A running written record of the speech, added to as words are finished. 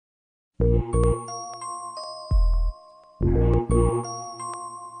We're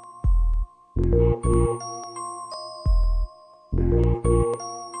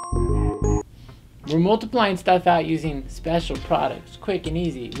multiplying stuff out using special products, quick and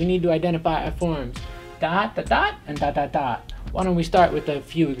easy. We need to identify our forms, dot, dot, dot, and dot, dot, dot. Why don't we start with a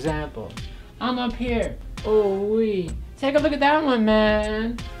few examples? I'm up here. Oh, take a look at that one,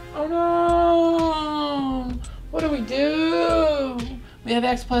 man. Oh no! What do? We have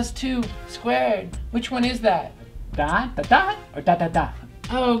x plus 2 squared. Which one is that? Dot, dot, dot, or dot, dot, dot?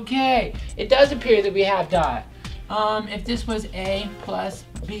 Okay, it does appear that we have dot. If this was a plus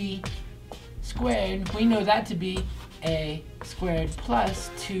b squared, we know that to be a squared plus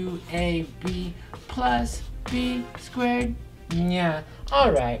 2ab plus b squared. Yeah,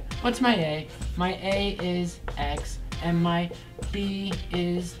 alright. What's my a? My a is x and my b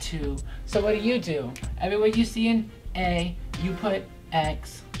is 2. So what do? Everywhere you see an a, you put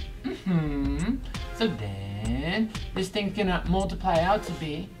x. So then, this thing's gonna multiply out to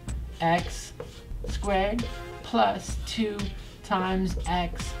be x squared plus 2 times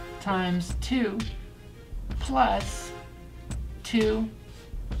x times 2 plus 2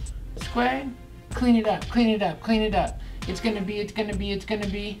 squared. Clean it up, clean it up, clean it up. It's gonna be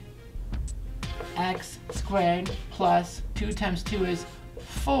x squared plus 2 times 2 is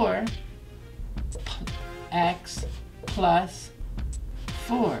 4 x plus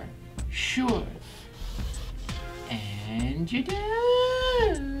 4. Sure. And you're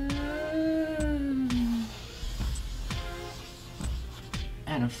done.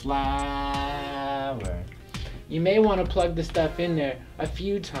 And a flower. You may want to plug the stuff in there a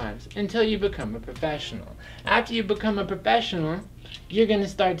few times until you become a professional. After you become a professional, you're going to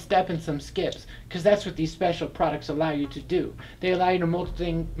start stepping some skips, because that's what these special products allow you to do. They allow you to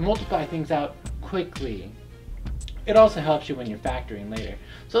multiply things out quickly. It also helps you when you're factoring later.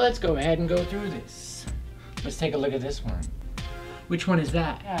 So let's go ahead and go through this. Let's take a look at this one. Which one is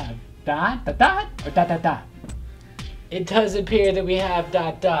that? Dot, dot, dot, or dot, dot, dot? It does appear that we have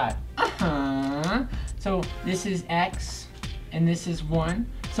dot, dot. So this is x, and this is 1.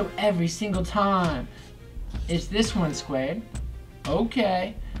 So every single time it's this one squared.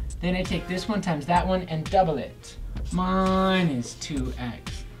 Okay. Then I take this one times that one and double it. Minus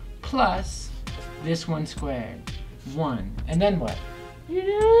 2x plus this one squared. 1. And then what?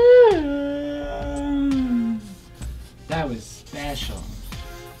 That was special.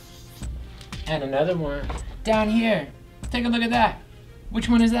 And another one down here. Take a look at that. Which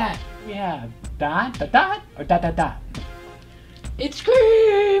one is that? We have dot, dot, dot, or dot, dot, dot. It's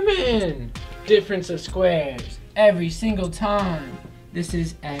screaming! Difference of squares. Every single time. This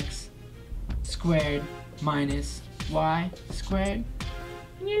is x squared minus y squared.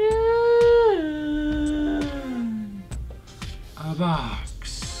 A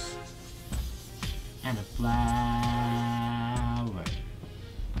box. And a flower.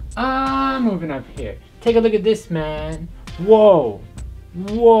 Moving up here. Take a look at this, man. Whoa.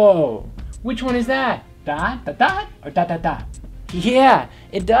 Whoa. Which one is that? Dot, dot, dot, or dot, dot, dot? Yeah,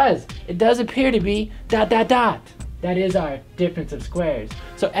 it does. It does appear to be dot, dot, dot. That is our difference of squares.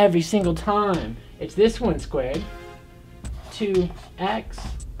 So every single time it's this one squared, 2x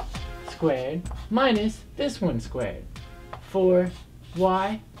squared minus this one squared,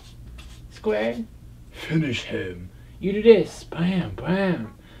 4y squared. Finish him. You do this, bam,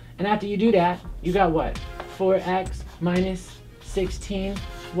 bam. And after you do that, you got what? 4x minus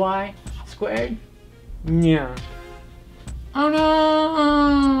 16y squared? Yeah. Oh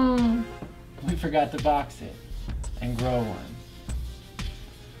no! We forgot to box it and grow one.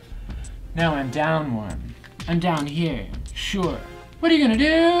 Now I'm down one. I'm down here. Sure. What are you gonna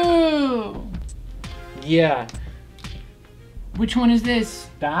do? Yeah. Which one is this?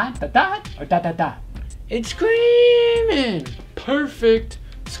 Dot, dot, dot, or dot, dot, dot? It's screaming! Perfect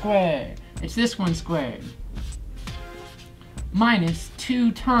square. It's this one squared. Minus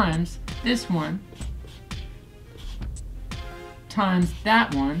 2 times this one times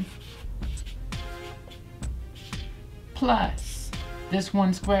that one plus this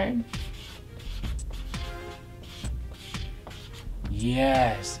one squared.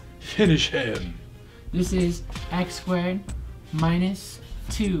 Yes, finish him. This is x squared minus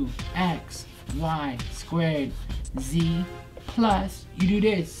 2x y squared z plus, you do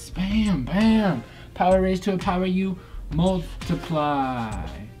this, bam, bam, power raised to a power u, multiply.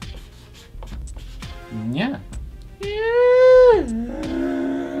 Yeah.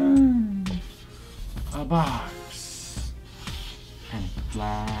 A box and a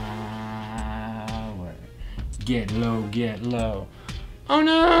flower. Get low, get low. Oh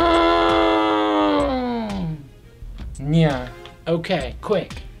no! Yeah. Okay,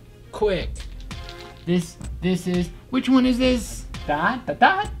 quick. quick. This is, which one is this? Dot, dot,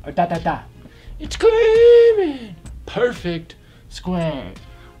 dot, or dot, dot, dot? It's screaming. Perfect squared.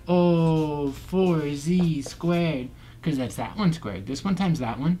 Oh, 4z squared, because that's that one squared. This one times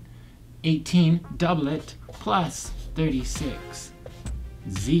that one. 18, double it, plus 36.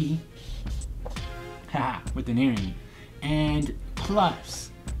 Z, haha, with an earring. And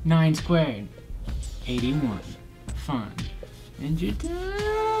plus 9 squared, 81. Fun. And you're done.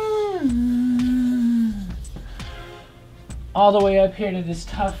 All the way up here to this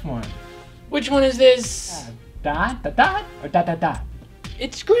tough one. Which one is this? Dot, dot, dot, or dot, dot, dot?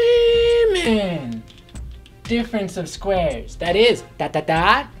 It's screaming. Difference of squares. That is dot, dot,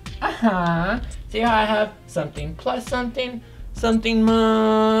 dot. See how I have something plus something, something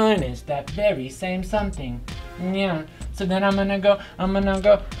minus that very same something. Yeah. So then I'm gonna go.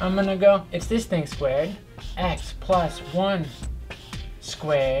 It's this thing squared. X plus 1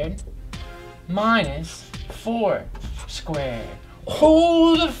 squared minus 4 squared.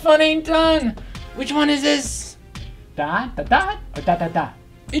 Oh, the fun ain't done. Which one is this? Dot, dot, dot, or dot, dot, dot?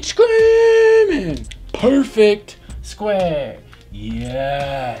 It's screaming. Perfect square.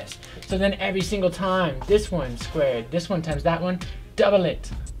 Yes. So then every single time, this one squared, this one times that one, double it,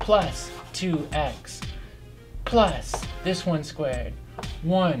 plus 2x, plus this one squared,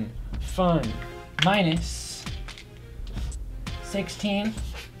 1, fun, minus 16,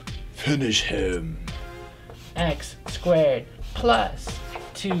 finish him, x squared, plus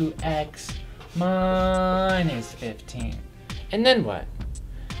 2x, minus 15. And then what?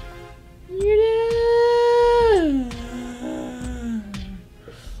 You're done.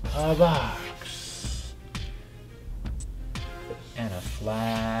 A box and a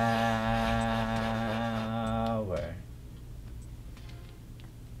flower.